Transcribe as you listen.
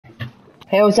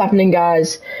Hey, what's happening,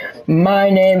 guys? My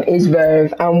name is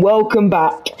Verve, and welcome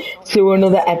back to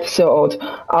another episode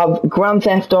of Grand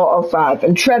Theft Auto 5.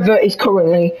 And Trevor is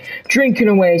currently drinking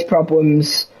away his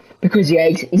problems because, yeah,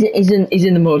 he's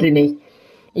in the mud, isn't he?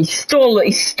 He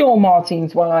stole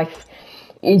Martin's wife.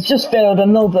 He's just failed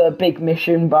another big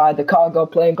mission by the cargo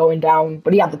plane going down,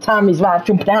 but he had the time of his life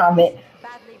jumping out of it.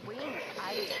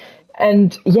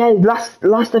 And yeah,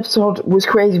 last episode was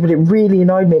crazy, but it really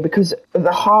annoyed me because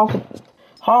the half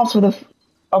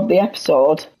of the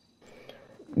episode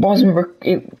wasn't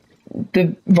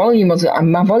the volume wasn't,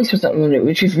 and my voice wasn't on it,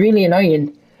 which is really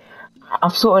annoying.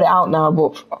 I've sorted it out now,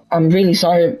 but I'm really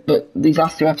sorry. But these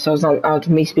last two episodes out of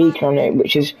me speaking on it,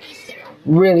 which is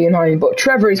really annoying. But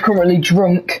Trevor is currently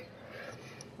drunk,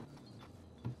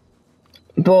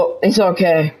 but it's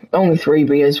okay. Only 3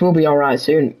 beers. We'll be all right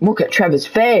soon. Look at Trevor's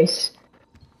face.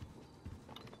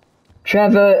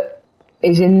 Trevor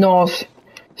is in North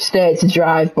State to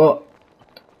drive, but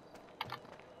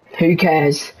who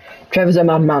cares? Trevor's a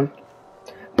madman.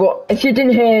 But if you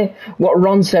didn't hear what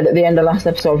Ron said at the end of last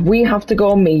episode, we have to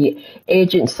go meet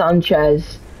Agent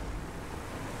Sanchez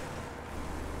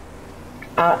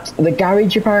at the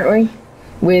garage, apparently,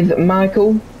 with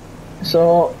Michael.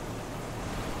 So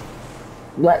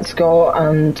let's go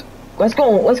and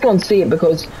see it,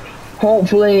 because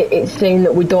hopefully it's saying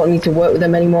that we don't need to work with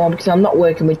them anymore, because I'm not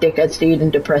working with Dickhead Steve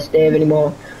and Depressed Dave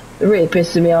anymore. It really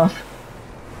pisses me off.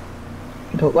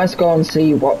 But let's go and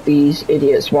see what these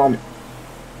idiots want.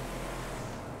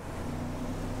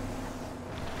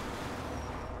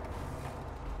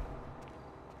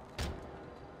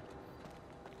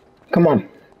 Come on,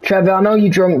 Trevor, I know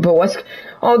you're drunk, but let's...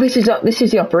 Oh, this is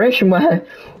the operation where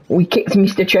we kicked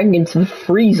Mr. Cheng into the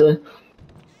freezer.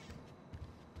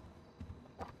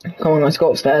 Come on, let's go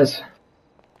upstairs.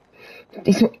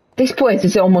 This place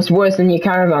is almost worse than your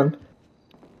caravan.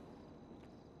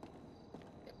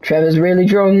 Trevor's really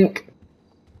drunk.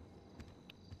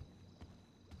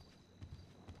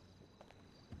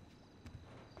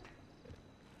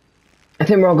 I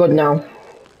think we're all good now.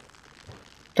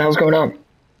 What's going on?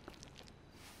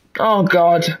 Oh,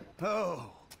 God.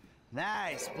 Oh,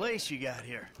 nice place you got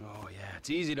here. Oh, yeah, it's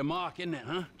easy to mock, isn't it,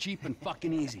 huh? Cheap and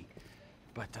fucking easy.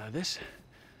 But, this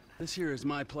here is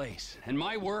my place, and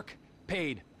my work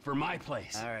paid for my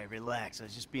place. All right, relax. I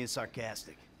was just being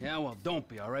sarcastic. Yeah, well, don't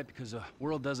be, all right? Because the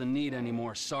world doesn't need any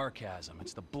more sarcasm.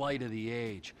 It's the blight of the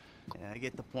age. Yeah, I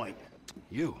get the point.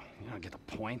 You don't get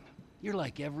the point. You're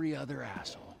like every other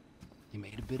asshole. You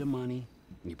made a bit of money,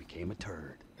 and you became a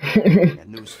turd. Got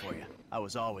news for you. I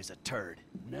was always a turd.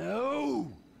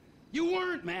 No! You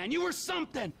weren't, man. You were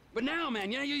something. But now,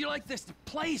 man, you're like this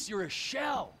place. You're a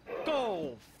shell.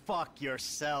 Go fuck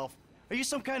yourself. Are you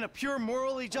some kind of pure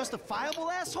morally justifiable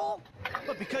asshole?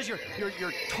 But because you're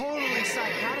totally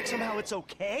psychotic, somehow it's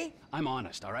okay? I'm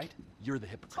honest, all right? You're the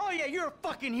hypocrite. Oh yeah, you're a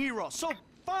fucking hero, so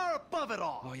far above it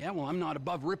all. Oh yeah? Well, I'm not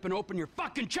above ripping open your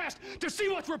fucking chest to see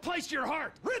what's replaced your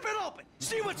heart. Rip it open.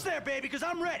 See what's there, baby, because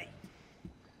I'm ready.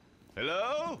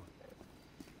 Hello?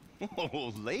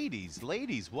 Oh, ladies,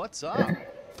 what's up?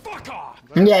 Fuck off!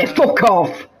 Yeah, fuck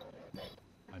off.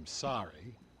 I'm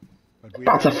sorry, but we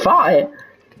That's a fight.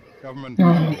 government.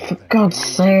 Oh, for God's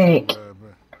sake.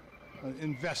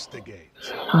 Investigate.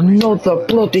 Another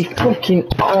bloody fucking...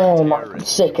 Oh my, I'm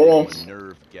sick of this.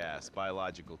 Nerve gas,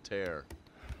 biological tear.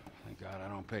 Thank God I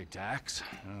don't pay tax.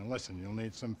 Listen, you'll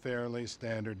need some fairly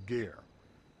standard gear: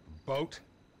 boat,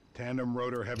 tandem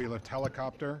rotor heavy lift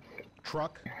helicopter,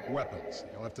 truck, weapons.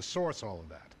 You'll have to source all of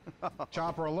that.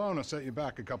 Chopper alone will set you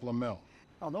back a couple of mil.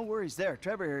 Oh, no worries there.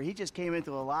 Trevor here, he just came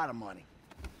into a lot of money.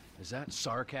 Is that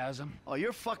sarcasm? Oh,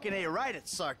 you're fucking A-right at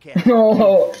sarcasm.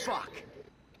 No. Fuck.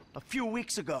 A few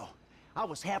weeks ago, I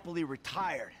was happily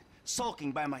retired,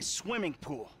 sulking by my swimming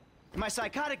pool. My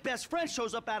psychotic best friend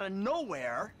shows up out of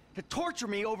nowhere to torture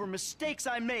me over mistakes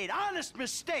I made. Honest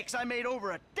mistakes I made over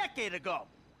a decade ago.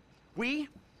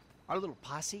 Our little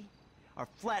posse, are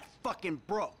flat fucking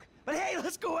broke. But hey,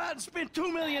 let's go out and spend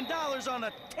 $2 million on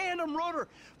a tandem rotor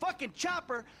fucking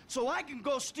chopper so I can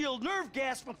go steal nerve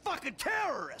gas from fucking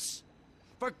terrorists.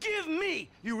 Forgive me,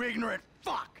 you ignorant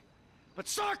fuck. But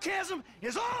sarcasm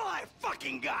is all I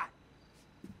fucking got.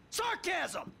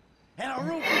 Sarcasm! And a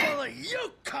room full of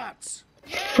you cunts!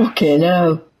 Fucking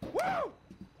hell. Woo!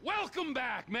 Welcome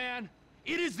back, man.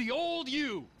 It is the old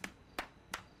you.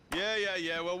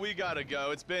 Yeah, well, we gotta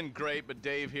go. It's been great, but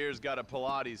Dave here's got a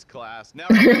Pilates class. Now,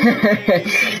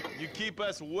 ladies, you keep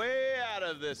us way out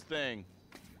of this thing.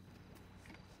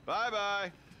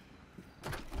 Bye-bye.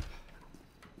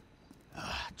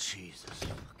 Ah, Jesus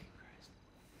fucking Christ.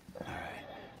 All right,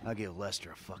 I'll give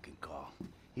Lester a fucking call.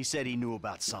 He said he knew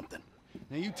about something.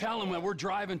 Now you tell him that we're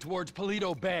driving towards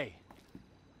Paleto Bay.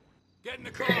 Get in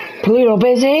the car. Paleto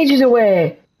Bay's ages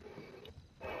away.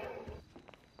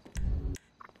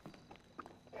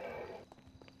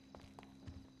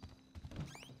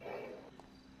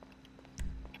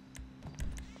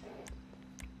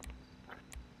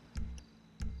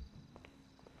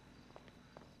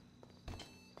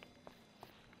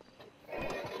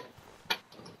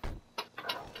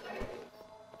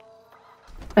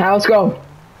 Let's go.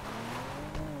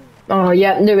 Oh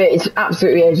yeah, knew it. It's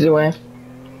absolutely ages away.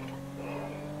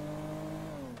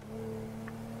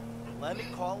 Let me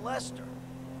call Lester.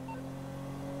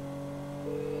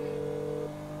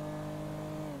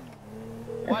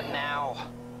 What now?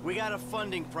 We got a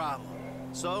funding problem,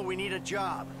 so we need a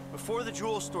job. Before the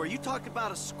jewel store, you talked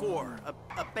about a score,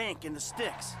 a bank in the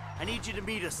sticks. I need you to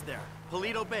meet us there.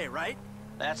 Paleto Bay, right?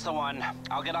 That's the one.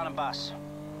 I'll get on a bus.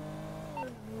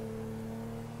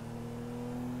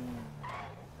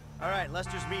 All right,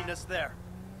 Lester's meeting us there.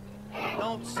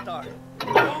 Don't start.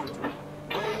 Don't!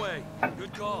 No way.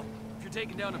 Good call. If you're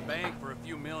taking down a bank for a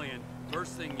few million,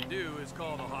 first thing you do is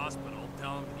call the hospital,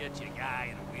 tell them to get you a guy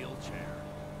in a wheelchair.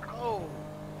 Oh,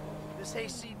 this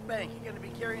hayseed bank, you gonna be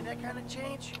carrying that kind of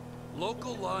change?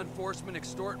 Local law enforcement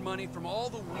extort money from all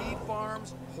the weed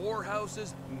farms,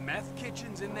 whorehouses, meth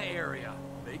kitchens in the area.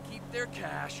 They keep their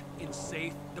cash in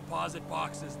safe deposit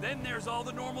boxes. Then there's all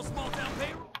the normal small-town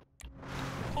payroll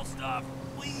stuff.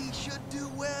 We should do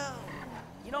well.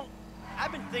 You know,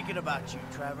 I've been thinking about you,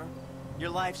 Trevor. Your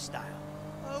lifestyle.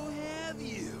 Oh, have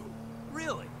you?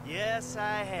 Really? Yes,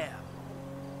 I have.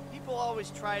 People always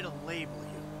try to label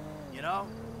you. You know?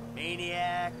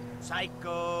 Maniac,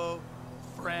 psycho,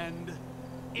 Friend,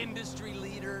 industry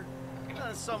leader.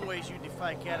 in some ways you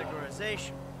defy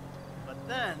categorization. But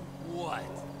then, What?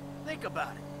 think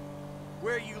about it.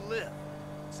 Where you live.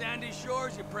 Sandy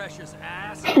Shores, you precious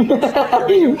ass.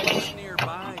 Close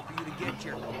nearby for you to get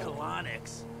your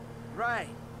colonics. Right.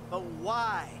 But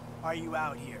why are you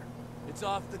out here? It's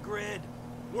off the grid.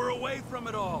 We're away from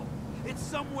it all. It's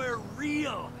somewhere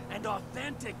real and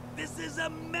authentic. This is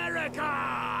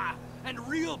America! And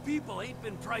real people ain't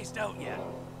been priced out yet.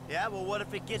 Yeah, well, what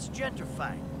if it gets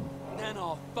gentrified? Then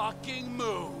I'll fucking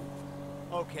move.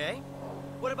 Okay.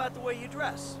 What about the way you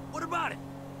dress? What about it?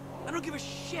 I don't give a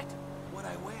shit what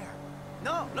I wear.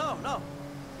 No.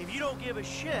 If you don't give a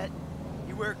shit,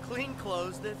 you wear clean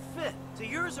clothes that fit. So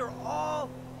yours are all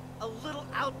a little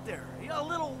out there, you know, a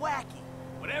little wacky.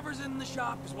 Whatever's in the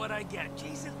shop is what I get.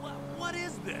 Jesus, what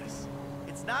is this?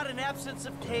 It's not an absence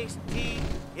of taste, T.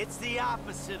 It's the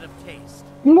opposite of taste.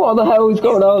 What the hell is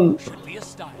going on? Should be a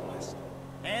stylist.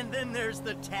 And then there's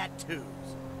the tattoos,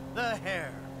 the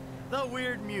hair, the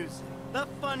weird music, the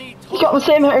funny talk. He's got the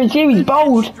same hair as you, he's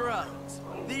bald. Drugs,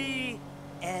 the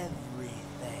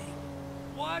everything.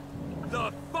 What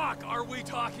the fuck are we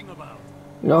talking about?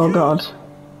 Oh god.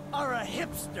 Are a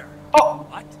hipster. Oh!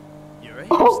 What? You're a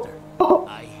Oh! hipster. Oh!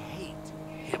 I hate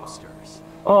hipsters.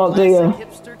 Oh dear. Classic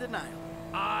hipster denial.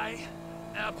 I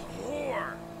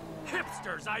abhor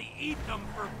hipsters. I eat them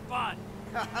for fun.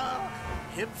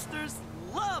 Hipsters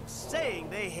love saying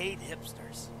they hate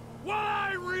hipsters. What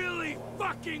I really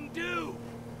fucking do.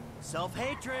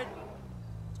 Self-hatred.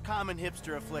 Common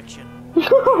hipster affliction.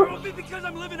 Probably because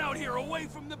I'm living out here away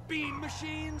from the bean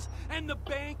machines and the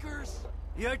bankers.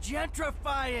 You're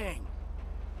gentrifying.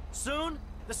 Soon,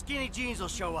 the skinny jeans will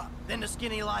show up, then the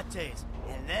skinny lattes,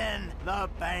 and then the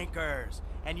bankers.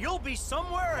 And you'll be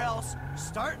somewhere else,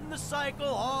 starting the cycle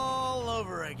all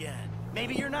over again.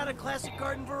 Maybe you're not a classic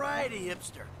garden variety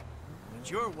hipster,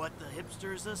 but you're what the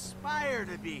hipsters aspire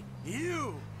to be.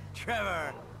 You,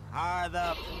 Trevor, are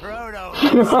the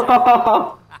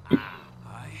proto-hipster.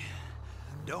 I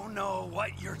don't know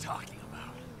what you're talking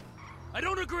about. I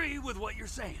don't agree with what you're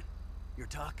saying. You're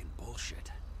talking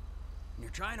bullshit. And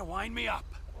you're trying to wind me up.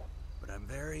 But I'm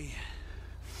very,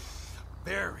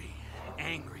 very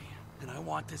angry. And I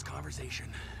want this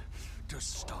conversation to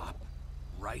stop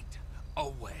right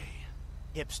away.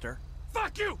 Hipster.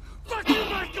 Fuck you! Fuck you,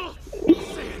 Michael!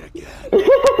 Say it again.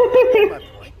 My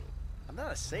point. I'm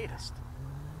not a sadist.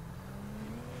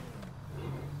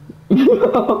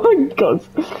 Oh my god.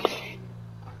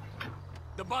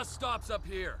 The bus stops up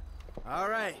here. All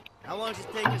right. How long does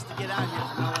it take us to get out here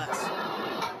from LS?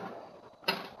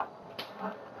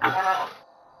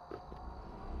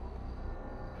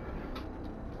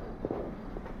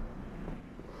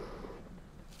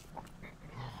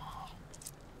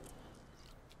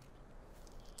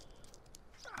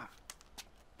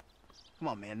 Come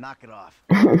on, man. Knock it off.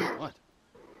 What?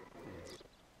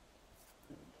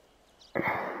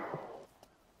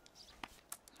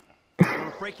 You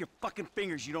want to break your fucking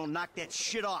fingers you don't knock that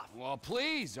shit off. Well,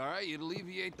 please, all right? You'd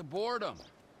alleviate the boredom.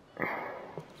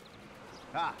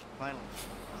 Ah, finally.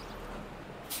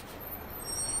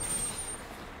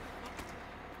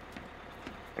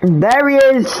 There he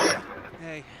is.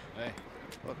 Hey, Hey.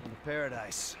 welcome to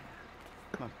paradise.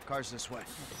 Come on, car's this way.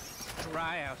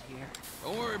 Dry out here.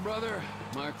 Don't worry, brother.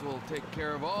 Mark will take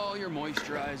care of all your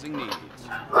moisturizing needs.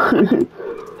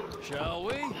 Shall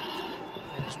we?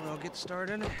 Might as well get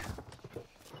started.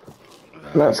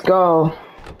 Let's go.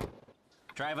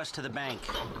 Drive us to the bank.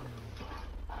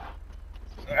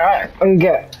 Alright, and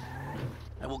get.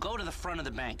 I will go to the front of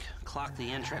the bank, clock the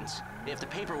entrance. If the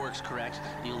paperwork's correct,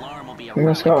 the alarm will be a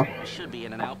Let's relic. go. I should be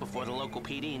in and out before the local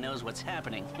PD knows what's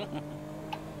happening.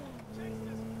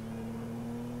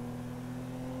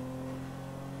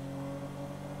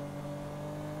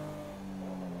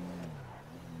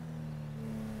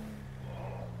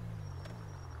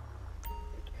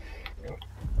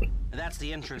 That's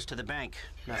the entrance to the bank.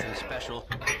 Nothing special.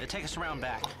 They take us around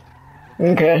back.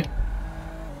 Okay.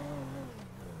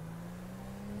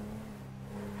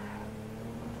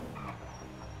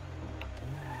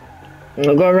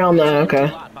 We'll go around there, okay.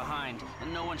 A lot behind,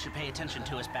 and no one should pay attention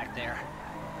to us back there.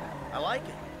 I like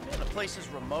it. Man, the place is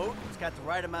remote. It's got the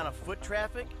right amount of foot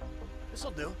traffic.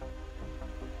 This'll do.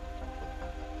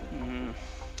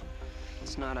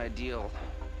 It's not ideal.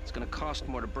 It's gonna cost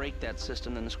more to break that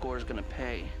system than the score's gonna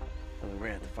pay. Well, we're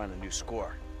gonna have to find a new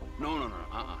score. No. No.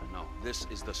 This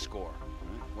is the score.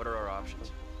 All right? What are our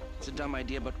options? It's a dumb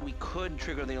idea, but we could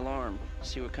trigger the alarm.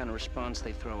 See what kind of response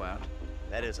they throw out.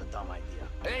 That is a dumb idea.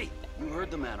 Hey, you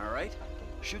heard the man, all right?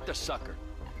 Shoot the sucker.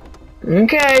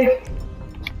 Okay.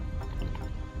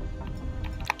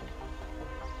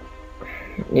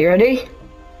 You ready?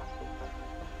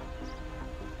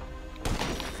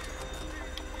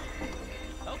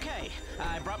 Okay,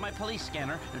 I brought my police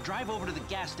scanner. Drive over to the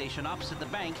gas station opposite the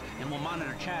bank, and we'll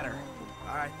monitor chatter.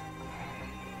 All right.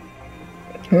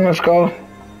 Let's go.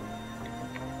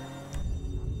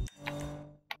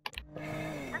 This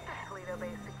is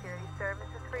Toledo-based security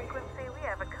services frequency. We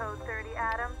have a code 30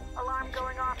 Adam. Alarm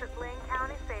going off at Blaine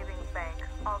County Savings Bank.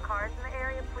 All cars in the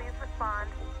area, please respond.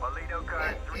 Toledo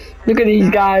cars 3. Look at these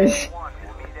guys.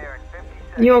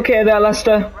 You okay there,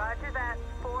 Lester? Roger that.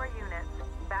 4 units.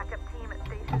 Backup team at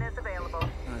station is available.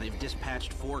 They've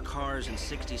dispatched 4 cars in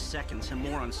 60 seconds and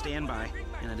more on standby.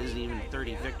 And it isn't even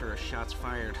 30 Victor shots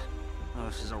fired. Oh,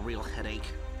 this is a real headache.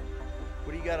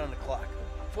 What do you got on the clock?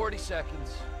 40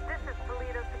 seconds. This is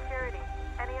Toledo security.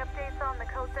 Any updates on the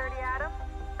code 30 Adam?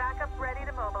 Backup ready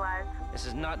to mobilize. This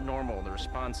is not normal. The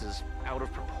response is out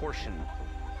of proportion.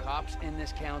 Cops in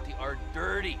this county are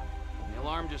dirty. And the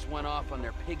alarm just went off on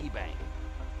their piggy bank.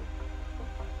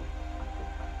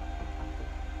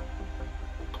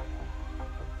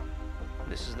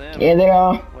 This is them. Here they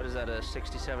are. What is that, a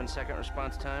 67-second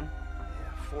response time?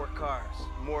 Yeah, 4 cars.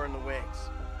 More in the wings.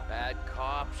 Bad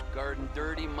cops, guarding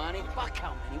dirty money. Fuck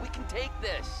how many? We can take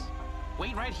this.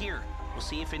 Wait right here. We'll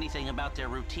see if anything about their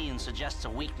routine suggests a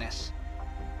weakness.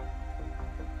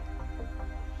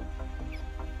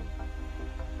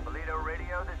 Toledo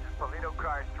Radio, this is Toledo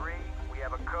Car 3. We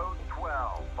have a code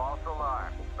 12, false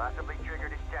alarm, possibly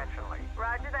triggered intentionally.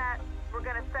 Roger that. We're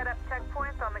gonna set up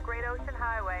checkpoints on the Great Ocean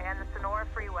Highway and the Sonora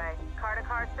Freeway.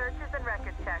 Car-to-car searches and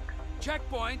record checks.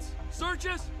 Checkpoints?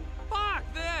 Searches? Fuck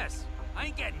this! I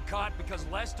ain't getting caught because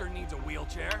Lester needs a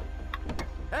wheelchair.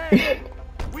 Hey!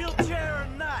 Wheelchair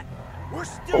or not, we're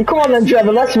still... Oh, come on then,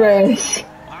 Trevor, let's race.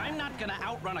 I'm not gonna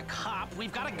outrun a cop.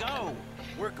 We've gotta go.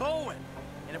 We're going.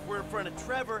 And if we're in front of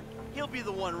Trevor, he'll be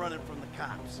the one running from the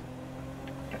cops.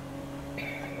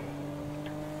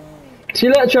 See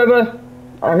you later, Trevor.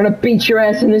 I'm gonna beat your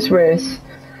ass in this race.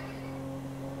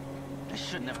 I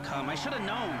shouldn't have come. I should have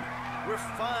known. We're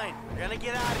fine. We're gonna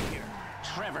get out of here.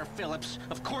 Trevor Phillips.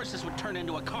 Of course this would turn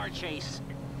into a car chase.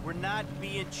 We're not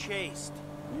being chased.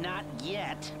 Not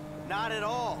yet. Not at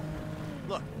all.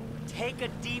 Look, take a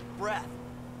deep breath.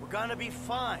 We're gonna be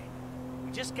fine.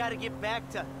 We just gotta get back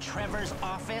to... Trevor's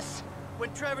office?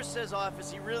 When Trevor says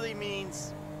office, he really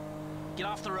means... Get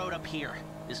off the road up here.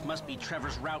 This must be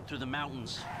Trevor's route through the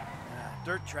mountains.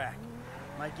 dirt track.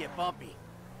 Might get bumpy.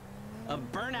 A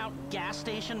burnout gas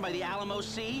station by the Alamo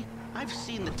Sea? I've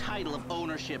seen the title of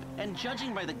ownership, and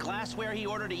judging by the glassware he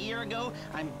ordered a year ago,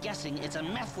 I'm guessing it's a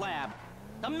meth lab.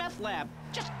 A meth lab.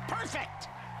 Just perfect!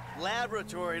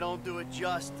 Laboratory don't do it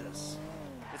justice.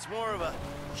 It's more of a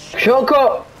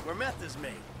Shoko! where meth is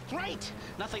made. Right!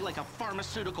 Nothing like a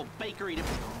pharmaceutical bakery to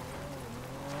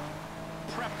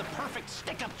prep the perfect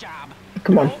stick-up job.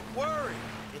 Come on. Don't worry.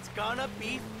 It's gonna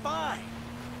be fine.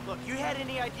 Look, you had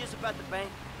any ideas about the bank?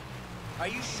 Are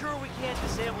you sure we can't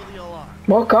disable the alarm?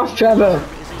 Walk off, Trevor.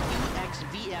 Is a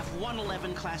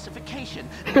UXVF-111 classification.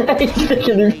 Multiple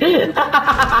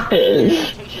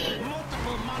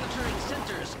monitoring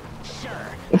centers. Sure.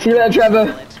 See you later,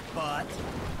 Trevor.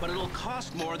 But it'll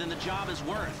cost more than the job is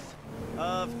worth.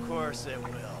 Of course it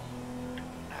will.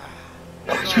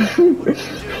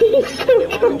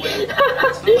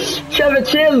 Trevor,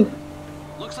 chill.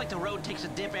 Looks like the road takes a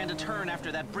dip and a turn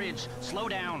after that bridge. Slow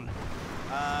down.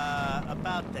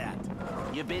 About that.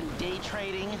 You been day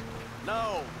trading?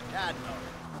 No, God, no.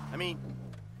 I mean,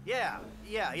 yeah,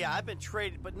 I've been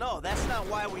trading, but no, that's not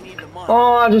why we need the money.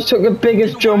 Oh, I just took the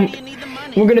biggest jump.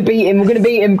 We're gonna beat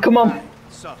him, come on.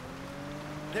 So,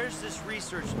 there's this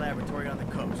research laboratory on the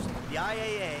coast. The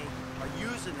IAA are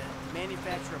using it to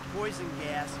manufacture a poison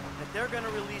gas that they're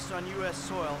gonna release on U.S.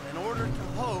 soil in order to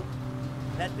hope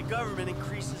that the government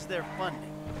increases their funding.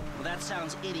 Well, that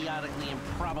sounds idiotically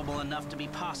improbable enough to be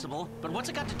possible, but what's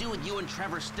it got to do with you and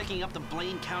Trevor sticking up the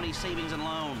Blaine County Savings and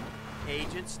Loan?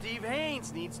 Agent Steve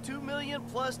Haynes needs $2 million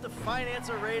plus to finance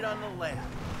a raid on the lab.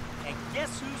 And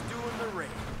guess who's doing the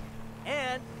raid?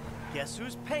 And guess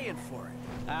who's paying for it?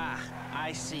 Ah,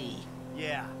 I see.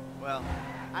 Yeah, well,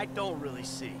 I don't really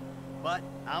see. But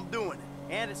I'm doing it.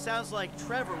 And it sounds like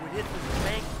Trevor would hit the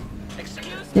bank.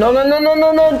 Excuse me? No,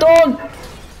 don't!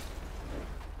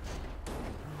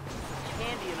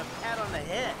 Candy and a pat on the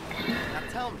head. Now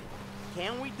tell me,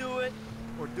 can we do it,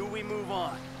 or do we move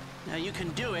on? Now you can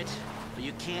do it, but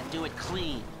you can't do it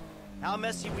clean. How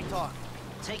messy we talking?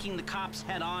 Taking the cops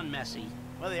head-on messy.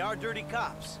 Well, they are dirty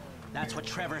cops. That's what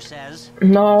Trevor says.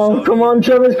 No, So come on,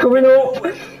 Trevor's coming up.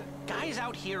 Guys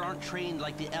out here aren't trained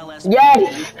like the LS.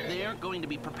 Yes! They aren't going to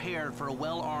be prepared for a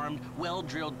well-armed,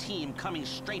 well-drilled team coming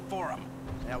straight for them.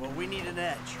 Yeah, well, we need an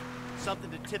edge.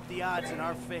 Something to tip the odds in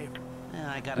our favor.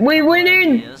 I got a We couple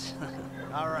winning! ideas.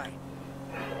 All right.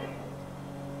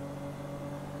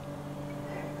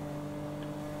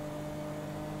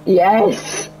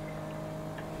 Yes!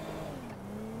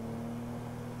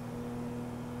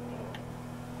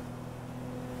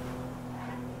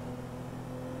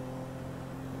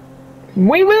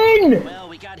 We win! Well,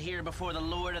 we got here before the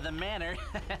Lord of the Manor.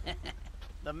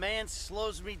 The man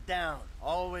slows me down.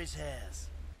 Always has.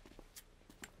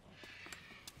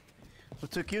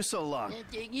 What took you so long?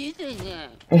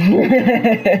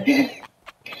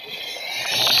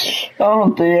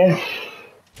 Oh dear.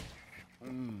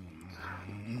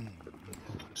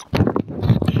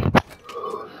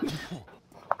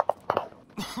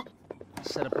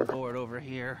 Set up a board over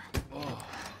here.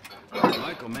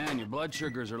 Michael, man, your blood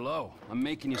sugars are low. I'm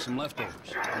making you some leftovers.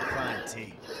 I'm fine,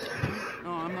 T.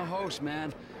 No, I'm the host,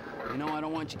 man. You know, I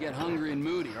don't want you to get hungry and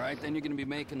moody, all right? Then you're gonna be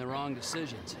making the wrong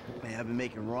decisions. Man, I've been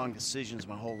making wrong decisions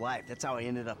my whole life. That's how I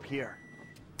ended up here.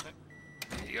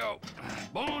 Here you go.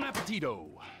 Bon appetito.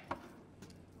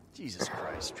 Jesus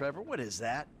Christ, Trevor, what is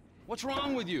that? What's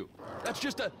wrong with you? That's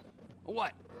just a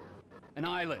what? An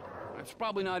eyelid. It's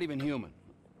probably not even human.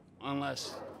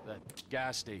 Unless that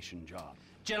gas station job.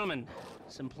 Gentlemen,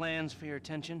 some plans for your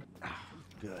attention?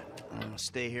 Good. I'm gonna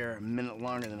stay here a minute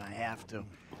longer than I have to.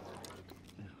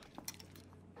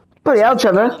 Bloody hell, A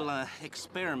Trevor. little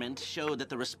experiment showed that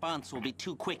the response will be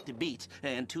too quick to beat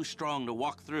and too strong to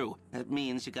walk through. That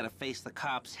means you gotta face the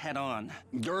cops head on.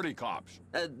 Dirty cops.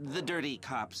 The dirty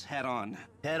cops head on.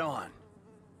 Head on.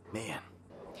 Man,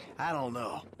 I don't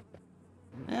know.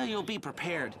 Well, you'll be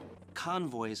prepared.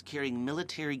 Convoys carrying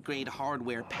military-grade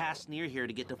hardware pass near here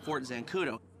to get to Fort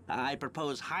Zancudo. I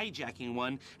propose hijacking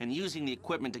one and using the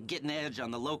equipment to get an edge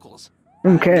on the locals.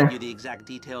 Okay. I'll give you the exact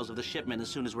details of the shipment as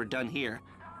soon as we're done here.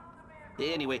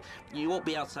 Anyway, you won't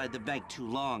be outside the bank too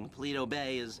long. Paleto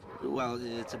Bay is, well,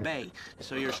 it's a bay,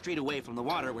 so you're a street away from the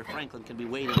water where Franklin can be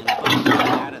waiting in a boat to get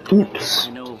out of there. I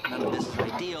know none of this is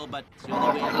ideal, but it's the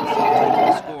only way I can see you taking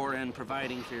the score and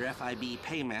providing for your FIB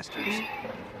paymasters.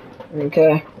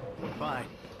 Okay. Fine.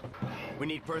 We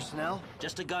need personnel?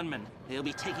 Just a gunman. He'll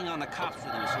be taking on the cops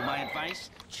with you, so my advice,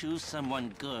 choose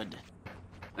someone good.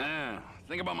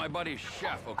 Think about my buddy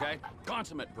Chef, okay?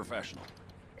 Consummate professional.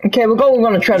 Okay, we're going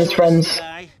on a Trevor's friends.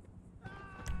 Guy,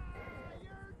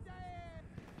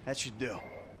 That should do.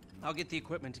 I'll get the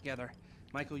equipment together.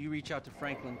 Michael, you reach out to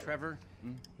Franklin. Trevor,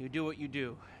 you do what you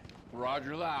do.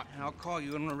 Roger that. I'll call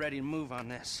you when we're ready to move on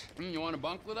this. You want to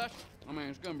bunk with us? I mean,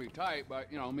 it's gonna be tight,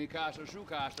 but, you know, mi casa, su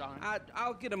casa.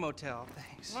 I'll get a motel,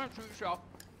 thanks. All right, suit yourself.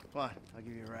 Fine, I'll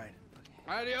give you a ride.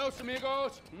 Adios,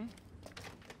 amigos.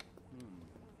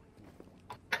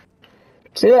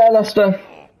 See you later, Lester.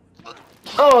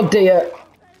 Oh dear.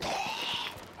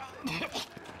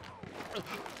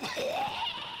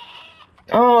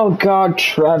 Oh God,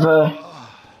 Trevor.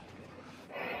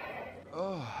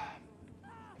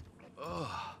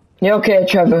 You okay,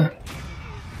 Trevor?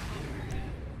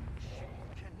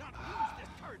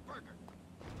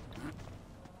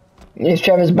 Yes,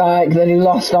 Trevor's back, that he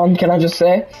lost on, can I just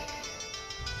say?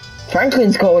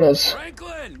 Franklin's called us.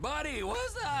 Franklin, buddy,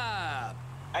 what's up?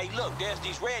 Hey, look, there's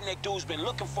these redneck dudes been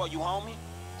looking for you, homie.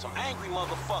 Some angry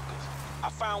motherfuckers.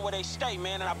 I found where they stay,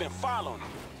 man, and I've been following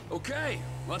them. Okay,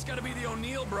 well, it's gotta be the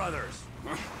O'Neill brothers.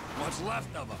 What's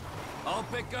left of them. I'll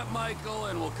pick up Michael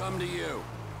and we'll come to you.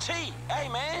 T, hey,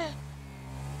 man.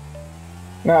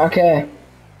 Right, okay.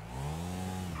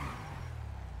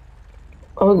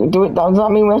 Oh, does that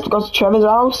mean we have to go to Trevor's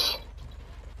house?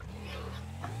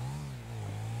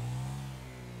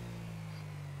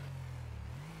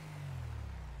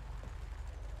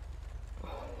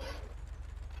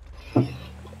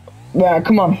 Right,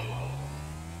 come on.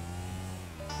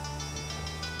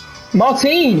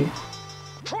 Martine!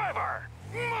 Trevor!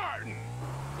 Martin!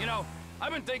 You know,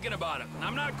 I've been thinking about it, and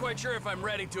I'm not quite sure if I'm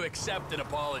ready to accept an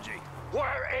apology.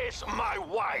 Where is my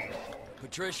wife?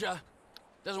 Patricia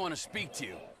doesn't want to speak to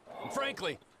you. And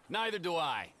frankly, neither do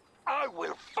I. I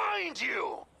will find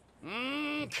you.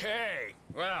 Okay.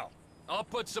 Well, I'll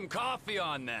put some coffee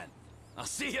on then. I'll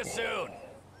see you soon.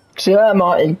 See you later,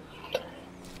 Martin.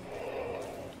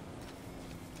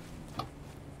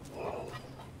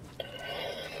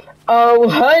 Oh,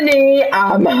 honey,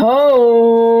 I'm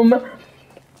home.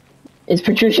 Is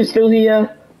Patricia still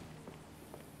here?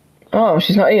 Oh,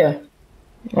 she's not here.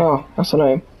 Oh, that's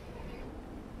annoying.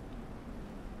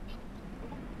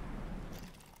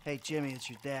 Hey, Jimmy, it's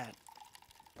your dad.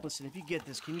 Listen, if you get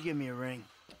this, can you give me a ring?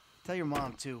 Tell your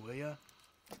mom, too, will ya?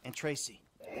 And Tracy.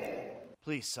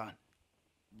 Please, son.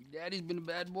 Daddy's been a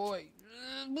bad boy.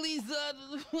 Please, son.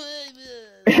 What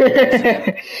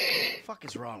the fuck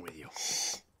is wrong with you?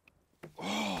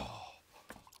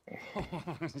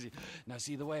 Now,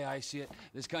 see, the way I see it,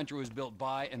 this country was built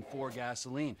by and for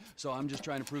gasoline. So I'm just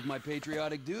trying to prove my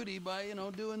patriotic duty by, you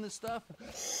know, doing this stuff.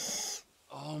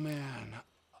 Oh, man.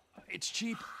 It's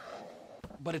cheap,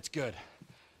 but it's good.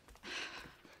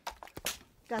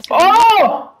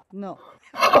 Oh! No.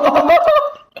 Wow.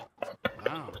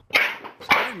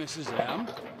 Sorry, Mrs. M.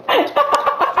 Jesus.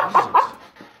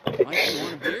 Mike, you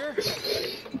want a beer?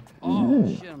 Oh,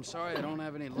 shit, I'm sorry I don't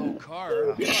have any low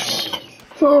carb.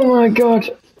 Oh my god.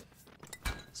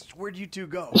 So where'd you two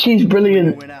go? She's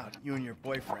brilliant. You went out, you and your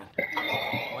boyfriend.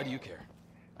 Why do you care?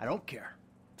 I don't care.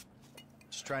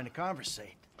 Just trying to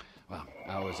conversate. Well,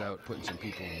 I was out putting some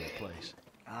people in their place.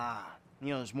 Ah, you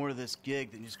know, there's more to this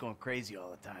gig than just going crazy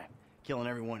all the time. Killing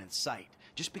everyone in sight.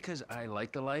 Just because I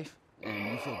like the life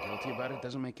and you feel guilty about it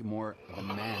doesn't make you more of a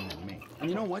man than me. And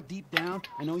you know what? Deep down,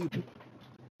 I know you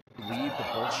believe the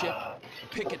bullshit.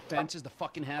 Picket fences, the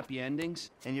fucking happy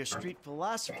endings. And your street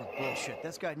philosopher bullshit,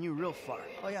 that's gotten you real far.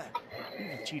 Oh yeah,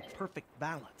 you've achieved perfect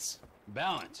balance.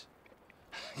 Balance.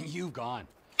 You've gone.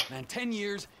 Man, 10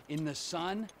 years in the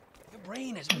sun, your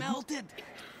brain has melted.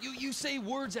 You say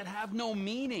words that have no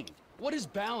meaning. What is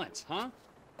balance, huh?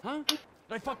 Huh? Did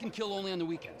I fucking kill only on the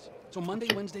weekends? So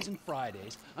Monday, Wednesdays, and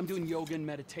Fridays, I'm doing yoga and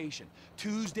meditation.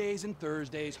 Tuesdays and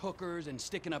Thursdays, hookers and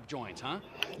sticking up joints, huh?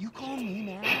 You call me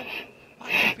mad?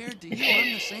 Compared to you,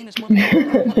 I'm the sanest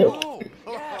motherfucker. No!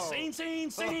 Yeah,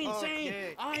 sane.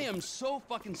 Okay. I am so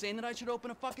fucking sane that I should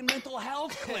open a fucking mental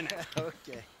health clinic.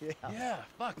 Okay, yeah. Yeah,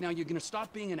 fuck, now you're gonna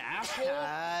stop being an asshole?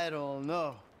 I don't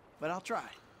know, but I'll try.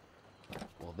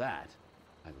 Well, that,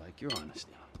 I like your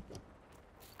honesty.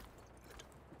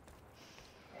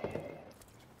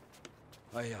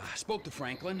 I spoke to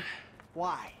Franklin.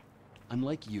 Why?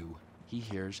 Unlike you, he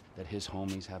hears that his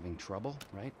homie's having trouble,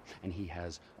 right? And he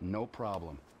has no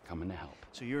problem coming to help.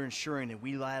 So you're ensuring that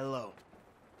we lie low.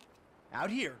 Out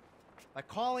here, by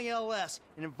calling LS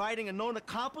and inviting a known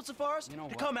accomplice of ours You know to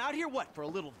what? come out here, what, for a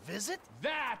little visit?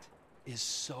 That is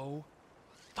so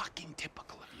fucking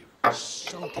typical of you.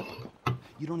 So typical.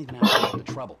 You don't even have to have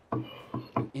the trouble.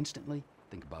 You instantly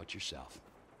think about yourself.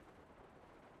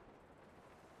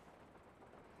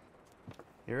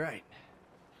 You're right.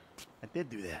 I did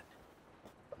do that.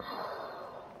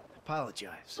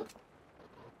 Apologize.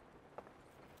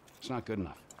 It's not good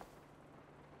enough.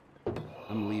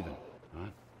 I'm leaving, huh?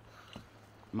 I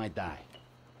might die.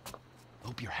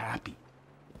 Hope you're happy.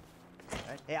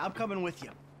 Right? Hey, I'm coming with you.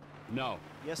 No.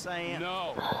 Yes, I am.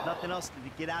 No. Nothing else to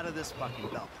get out of this fucking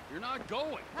belt. You're not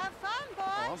going. Have fun, boys.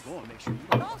 Oh, I'm going. Make sure you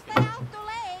don't. Don't stay out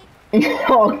too late.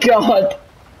 Oh god.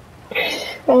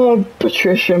 Oh,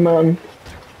 Patricia, man.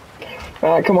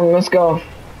 Alright, come on, let's go.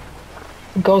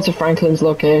 Go to Franklin's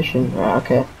location. Right,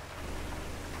 okay.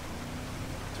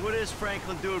 So what is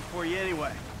Franklin doing for you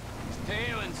anyway? He's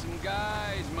tailing some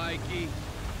guys, Mikey.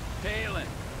 Tailing.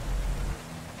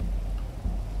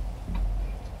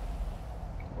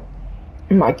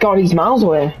 Oh my god, he's miles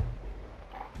away.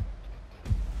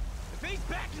 If he's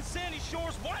back in Sandy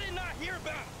Shores, why didn't I hear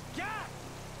about him? God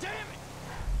damn it!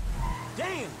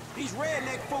 Damn, these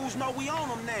redneck fools know we own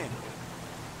them now.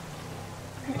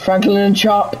 Franklin and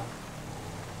Chop.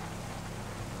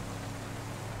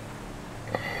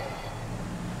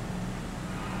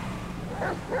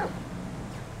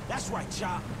 That's right,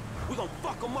 Chop. We gonna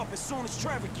fuck them up as soon as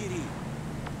Trevor get here.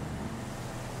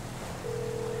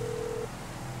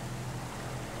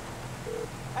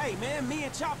 Hey, man, me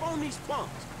and Chop on these punks.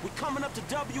 We coming up to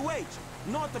WH,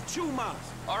 north of Chumas.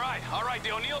 All right,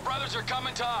 the O'Neill brothers are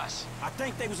coming to us. I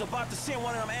think they was about to send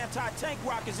one of them anti-tank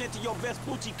rockets into your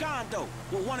Vespucci condo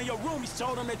when one of your roomies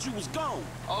told them that you was gone.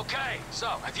 Okay,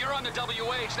 so if you're on the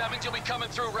WH, that means you'll be coming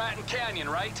through Ratton Canyon,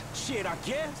 right? Shit, I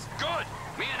guess. Good.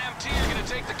 Me and MT are gonna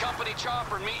take the company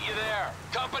chopper and meet you there.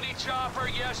 Company chopper,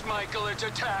 yes, Michael, it's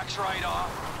a tax write-off.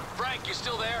 Frank, you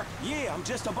still there? Yeah, I'm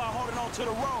just about holding on to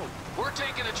the road. We're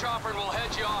taking the chopper and we'll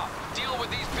head you off. Deal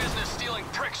with these business-stealing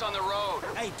pricks on the road.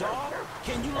 Hey, dawg,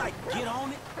 can you, like, get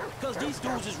on it? Because these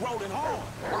dudes is rolling hard.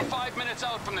 We're 5 minutes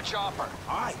out from the chopper.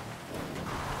 All right.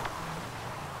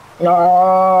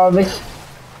 Oh, this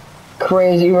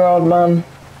crazy road, man.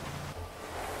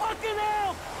 Fucking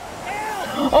hell!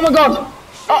 Hell! Oh my god!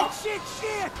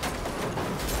 Shit!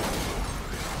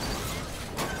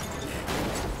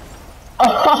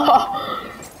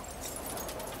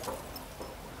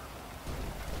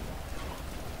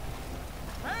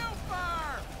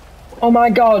 Oh my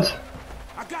god!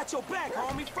 I got your back,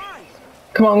 homie. Fine.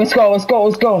 Come on, let's go.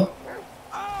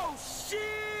 Oh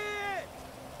shit!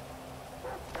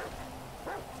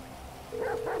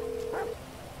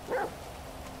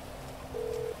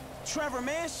 Trevor,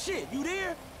 man, shit, you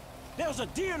there? There was a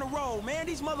deer in the road, man.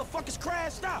 These motherfuckers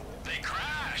crashed out. They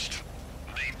crashed?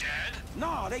 They dead?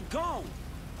 Nah, they gone.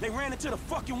 They ran into the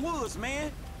fucking woods,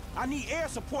 man. I need air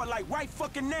support like right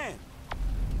fucking now.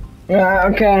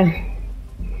 Okay.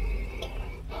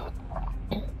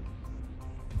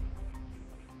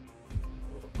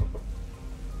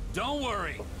 Don't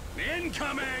worry.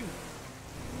 Incoming!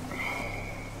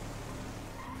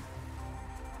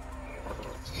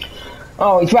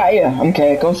 Oh, it's right here.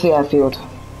 Okay, go to the airfield.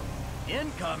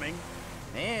 Incoming?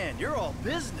 Man, you're all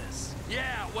business.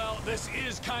 Yeah, well, this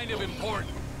is kind of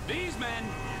important. These men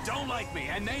don't like me,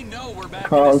 and they know we're back in the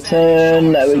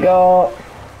Carlton, there we go.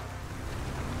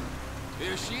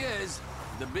 Here she is,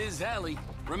 the Biz Alley.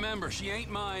 Remember, she ain't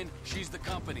mine, she's the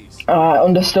company's. Alright,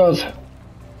 understood.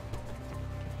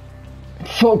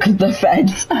 Fuck the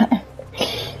feds.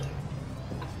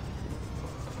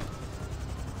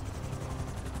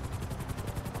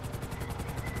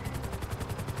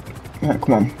 Right,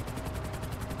 come on.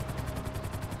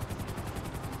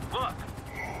 Look,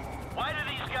 why do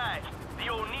these guys, the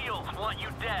O'Neills, want you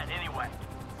dead anyway?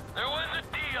 There was a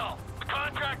deal. The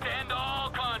contract to end all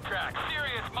contracts.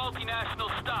 Serious multinational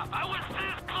stuff. I was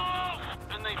this close,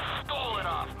 and they stole it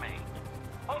off me.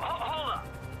 Hold up.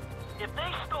 If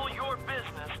they stole your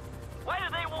business, why do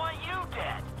they want you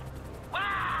dead?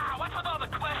 Wow, what's with all the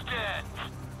questions?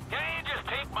 Can't you just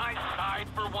take my side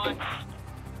for once?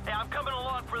 Hey, I'm coming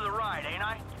along for the ride, ain't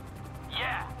I?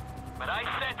 Yeah, but I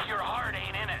sense your heart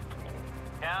ain't in it.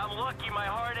 Yeah, I'm lucky my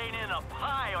heart ain't in a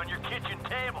pie on your kitchen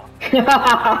table. With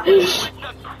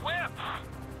the quips.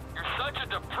 You're such a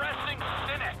depressing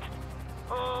cynic.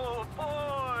 Oh,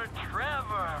 poor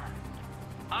Trevor.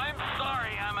 I'm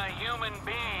sorry I'm a human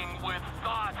being with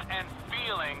thoughts and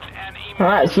feelings and emotions.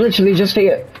 Alright, it's literally just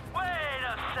here. Wait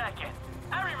a second.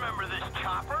 I remember this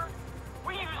chopper.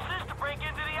 We used this to break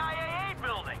into the IAA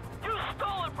building. You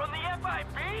stole it from the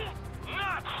FIB?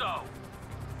 Not so.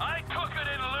 I took it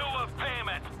in lieu of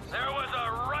payment. There was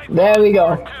a right. There we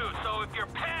go. Too, so if your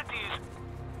panties.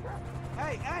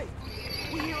 Hey,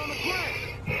 we here on the ground.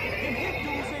 Them hit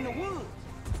dudes in the woods.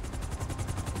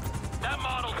 That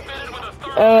model's fitted with a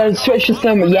thermal. Switch to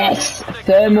thermal. Yes,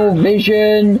 thermal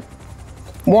vision.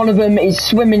 One of them is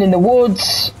swimming in the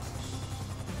woods.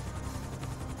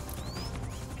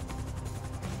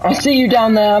 I see you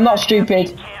down there. I'm not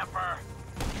stupid. Camper.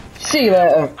 See you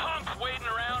later. Punks wading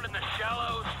around in the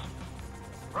shallows.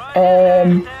 Right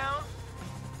Um, down.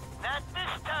 Not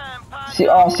this time, partner. See,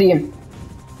 oh, I see him.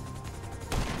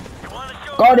 You wanna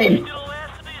show Got me him. the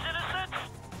last of these innocents?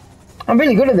 I'm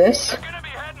really good at this. They're gonna be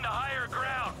heading to higher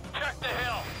ground. Check the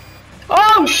hill.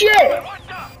 Oh shit! What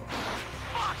the?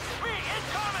 Fuck me,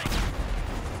 incoming!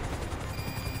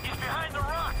 He's behind the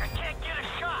rock. I can't get a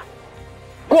shot.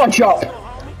 Go on, Chop. Go,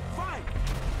 homie. Fine.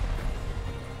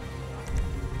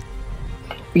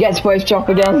 We get to play as Chop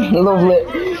again. Lovely.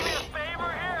 Do me a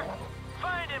favor here.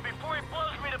 Find him before he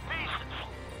blows me to pieces.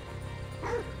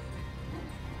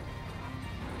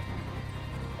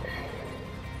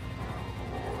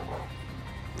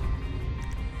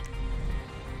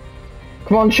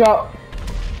 Come on, Chop.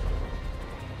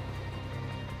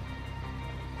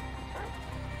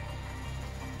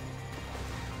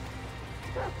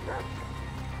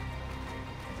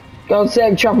 God's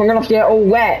sake, Chop, I'm gonna have to get all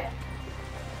wet.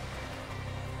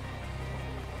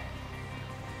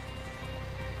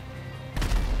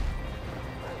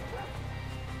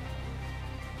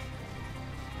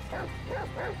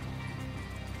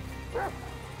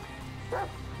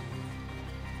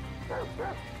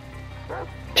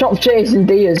 Chop's chasing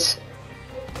deers.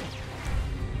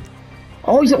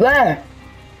 Oh, he's up there.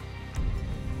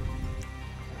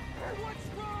 What's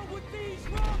wrong with these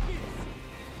rockets?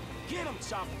 Get him,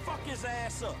 Chop. Fuck his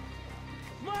ass up.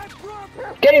 My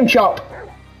brother. Get him, Chop. Don't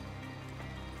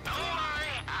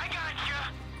worry, I got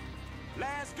you.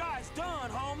 Last guy's done,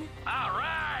 homie. All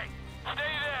right.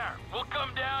 Stay there. We'll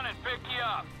come down and pick you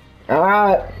up.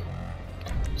 Alright.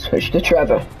 Switch to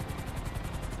Trevor.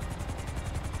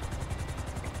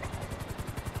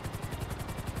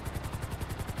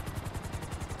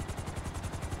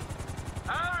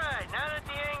 Alright, now that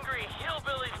the angry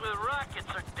hillbillies with rockets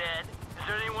are dead, is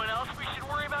there anyone else we should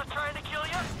worry about trying to kill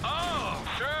you? Oh,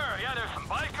 sure. Yeah, there's some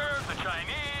bikers, the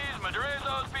Chinese,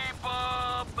 Madrizo's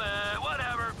people, but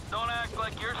whatever. Don't act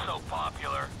like you're so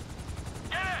popular.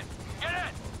 Get it! Get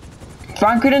it!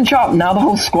 Franklin and Chop, now the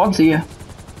whole squad's here.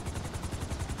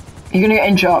 You're gonna get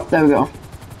in, Chop. There we go. All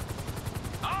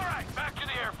right, back to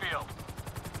the airfield.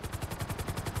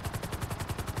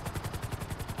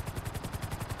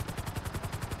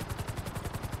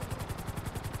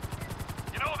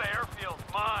 You know the airfield's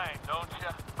mine, don't you?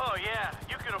 Oh yeah,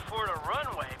 you can afford a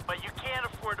runway, but you can't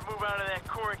afford to move out of that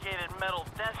corrugated metal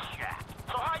death shack.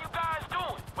 So how you guys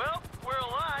doing? Well, we're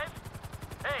alive.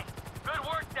 Hey, good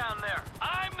work down there.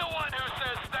 I'm the one who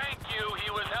says thank you. He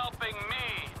was helping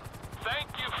me. Thank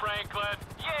you, Franklin.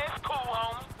 Yeah, it's cool,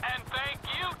 homie. And thank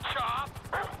you, Chop.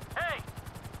 Hey,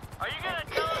 are you gonna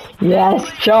tell us Yes,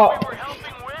 exactly Chop. what we were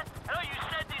helping with? I know you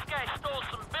said these guys stole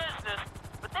some business,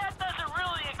 but that doesn't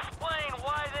really explain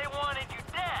why they wanted you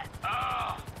dead.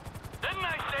 Oh, didn't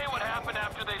I say what happened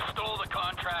after they stole the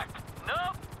contract?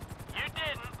 Nope, you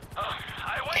didn't.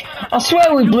 I went to their I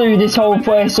swear we blew this whole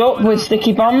place up with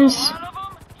sticky bombs. One of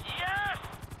them? Yes!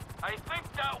 I think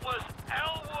that was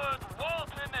Elwood,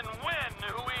 Walton, and Wynn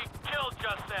who we killed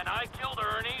just then. I killed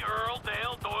Ernie, Earl,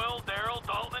 Dale, Doyle, Daryl,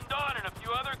 Dalton, and Don, and a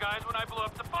few other guys when I blew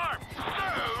up the farm.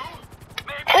 So,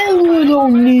 maybe... Elwood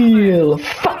O'Neill,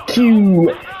 fuck you.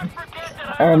 Let's not forget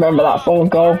that I remember that phone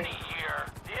call. party here.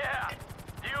 Yeah,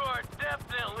 you are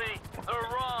definitely the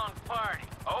wrong party.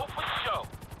 Oh, for sure.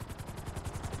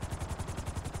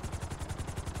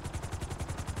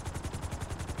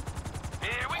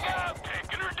 Here we go,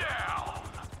 taking her down.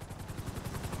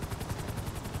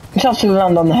 Just have to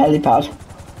land on the helipad.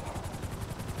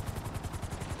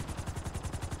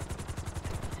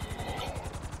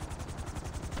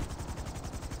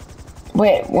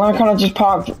 Wait, why can't I just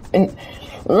park in...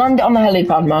 Land it on the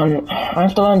helipad, man. I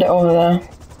have to land it over there.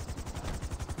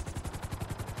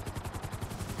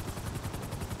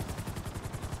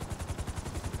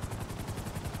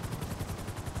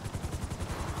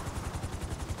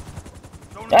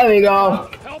 There we go.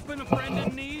 Helping a friend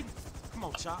in need? Come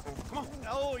on, Chop. Come on.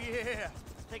 Oh, yeah.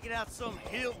 Taking out some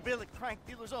hillbilly crank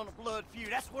dealers on a blood feud.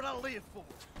 That's what I live for.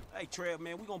 Hey, Trev,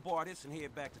 man, we gonna borrow this and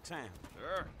head back to town.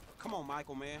 Sure. Come on,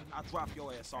 Michael, man. I'll drop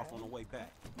your ass off on the way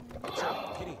back.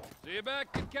 Chop, get in. See you back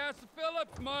at Castle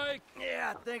Phillips, Mike.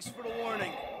 Yeah, thanks for the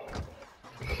warning.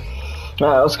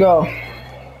 Alright, let's go.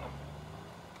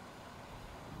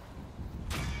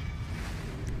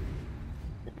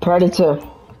 Predator.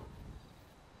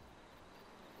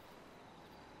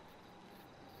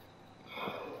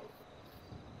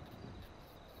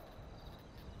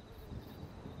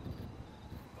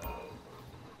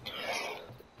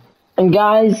 And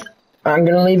guys, I'm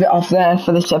going to leave it off there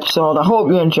for this episode. I hope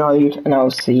you enjoyed, and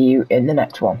I'll see you in the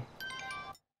next one.